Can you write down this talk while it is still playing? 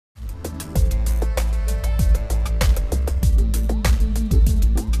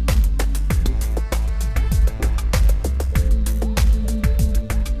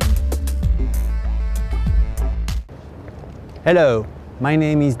Hello, my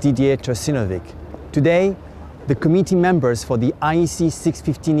name is Didier Trosinovic. Today, the committee members for the IEC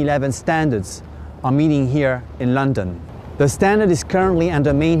 61511 standards are meeting here in London. The standard is currently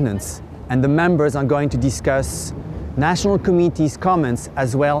under maintenance, and the members are going to discuss National Committee's comments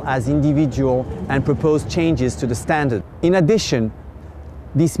as well as individual and proposed changes to the standard. In addition,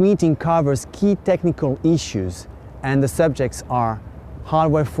 this meeting covers key technical issues, and the subjects are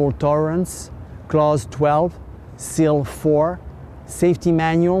hardware fault tolerance, Clause 12, Seal 4, safety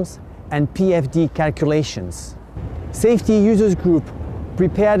manuals, and PFD calculations. Safey Users Group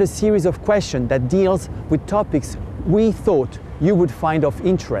prepared a series of questions that deals with topics we thought you would find of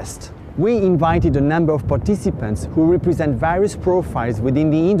interest. We invited a number of participants who represent various profiles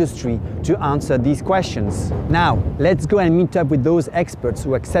within the industry to answer these questions. Now, let's go and meet up with those experts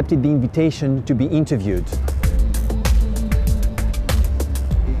who accepted the invitation to be interviewed.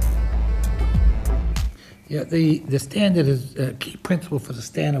 Yeah, the standard is, key principle for the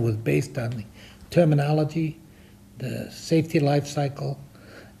standard was based on the terminology, the safety life cycle,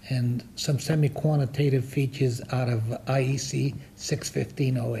 and some semi-quantitative features out of IEC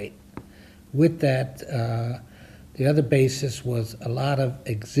 61508. With that, the other basis was a lot of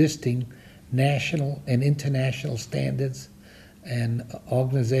existing national and international standards and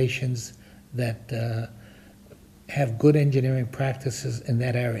organizations that have good engineering practices in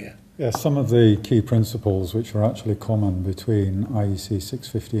that area. Yes, some of the key principles which are actually common between IEC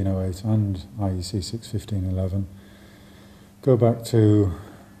 61508 and IEC 61511 go back to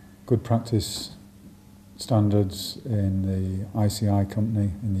good practice standards in the ICI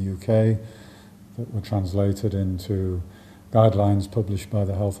company in the UK that were translated into guidelines published by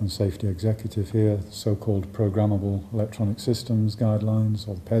the Health and Safety Executive here, so-called Programmable Electronic Systems Guidelines,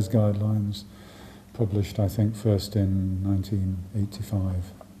 or the PES Guidelines, published I think first in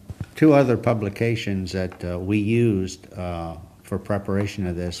 1985. Two other publications that we used for preparation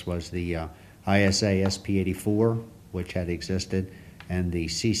of this was the ISA SP84, which had existed, and the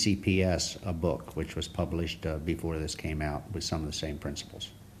CCPS, a book, which was published before this came out with some of the same principles.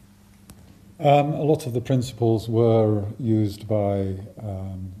 A lot of the principles were used by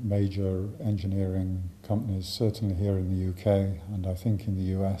major engineering companies, certainly here in the UK and I think in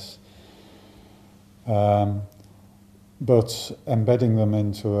the US. But embedding them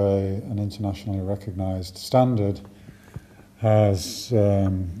into an internationally recognized standard has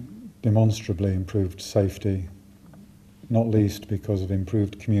demonstrably improved safety, not least because of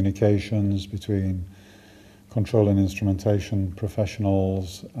improved communications between control and instrumentation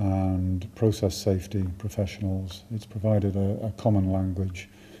professionals and process safety professionals. It's provided a common language,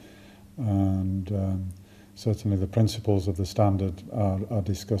 and certainly the principles of the standard are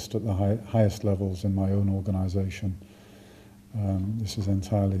discussed at the highest levels in my own organisation. This is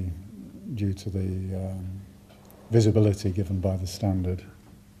entirely due to the visibility given by the standard.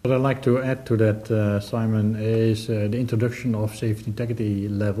 What I'd like to add to that, Simon, is the introduction of safety integrity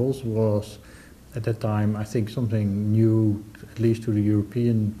levels was at that time, I think, something new, at least to the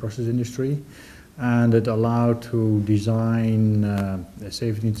European process industry, and it allowed to design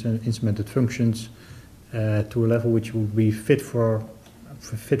safety instrumented functions to a level which would be fit for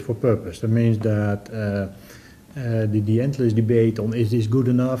purpose. That means that the endless debate on is this good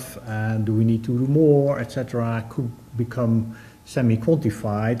enough and do we need to do more, etc., could become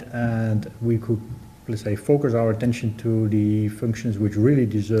semi-quantified, and we could, let's say, focus our attention to the functions which really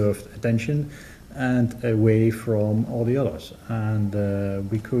deserved attention and away from all the others. And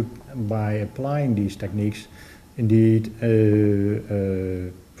we could, by applying these techniques, indeed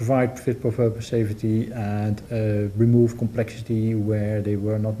provide fit-for-purpose safety and remove complexity where they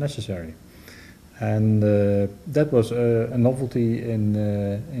were not necessary. And that was a novelty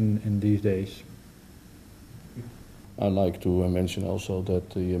in these days. I'd like to mention also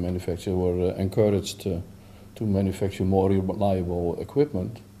that the manufacturers were encouraged to manufacture more reliable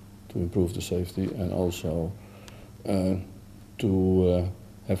equipment to improve the safety, and also to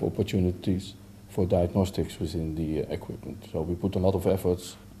have opportunities for diagnostics within the equipment. So we put a lot of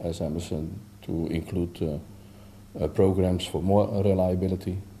efforts as EMERSON to include programs for more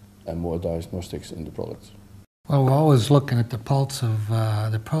reliability and more diagnostics in the products. Well, we're always looking at the pulse of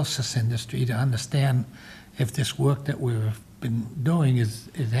the process industry to understand if this work that we've been doing is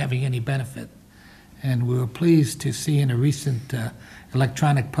having any benefit. And we were pleased to see in a recent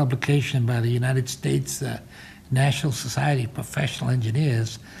electronic publication by the United States National Society of Professional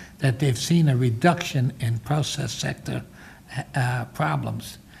Engineers that they've seen a reduction in process sector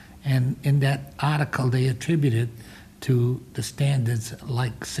problems. And in that article, they attributed to the standards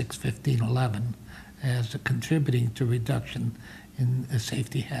like 61511 as contributing to reduction in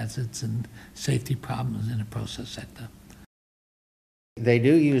safety hazards and safety problems in the process sector. They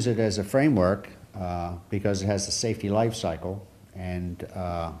do use it as a framework because it has the safety life cycle, and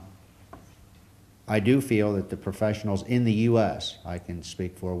I do feel that the professionals in the U.S., I can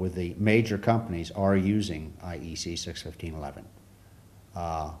speak for, with the major companies, are using IEC 61511.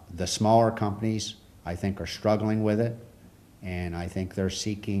 The smaller companies, I think, are struggling with it, and I think they're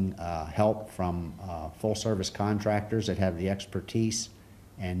seeking help from full-service contractors that have the expertise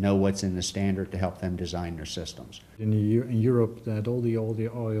and know what's in the standard to help them design their systems. In Europe, that all the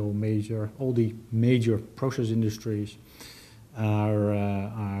major process industries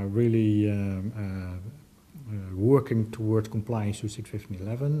are really working towards compliance with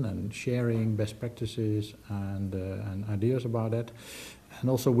 61511 and sharing best practices and ideas about that. And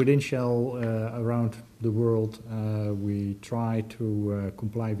also within Shell around the world, we try to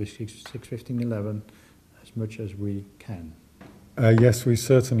comply with 61511 as much as we can. Yes, we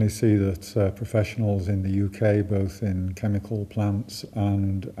certainly see that professionals in the UK, both in chemical plants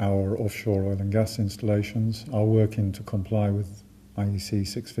and our offshore oil and gas installations, are working to comply with IEC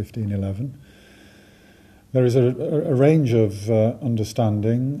 61511. There is a range of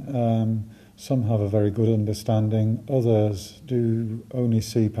understanding. Some have a very good understanding. Others do only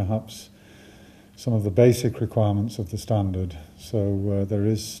see perhaps some of the basic requirements of the standard. So there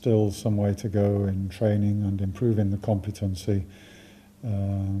is still some way to go in training and improving the competency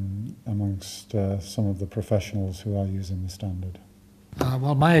amongst some of the professionals who are using the standard.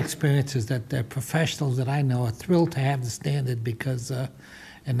 Well, my experience is that the professionals that I know are thrilled to have the standard because it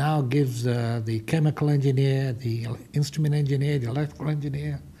now gives the chemical engineer, the instrument engineer, the electrical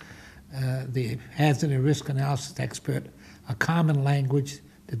engineer, the hazard and risk analysis expert a common language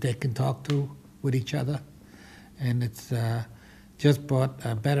that they can talk to with each other. And it's just brought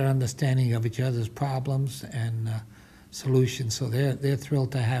a better understanding of each other's problems and solutions. So they're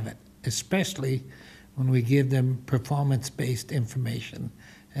thrilled to have it, especially when we give them performance-based information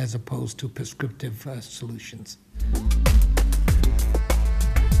as opposed to prescriptive solutions.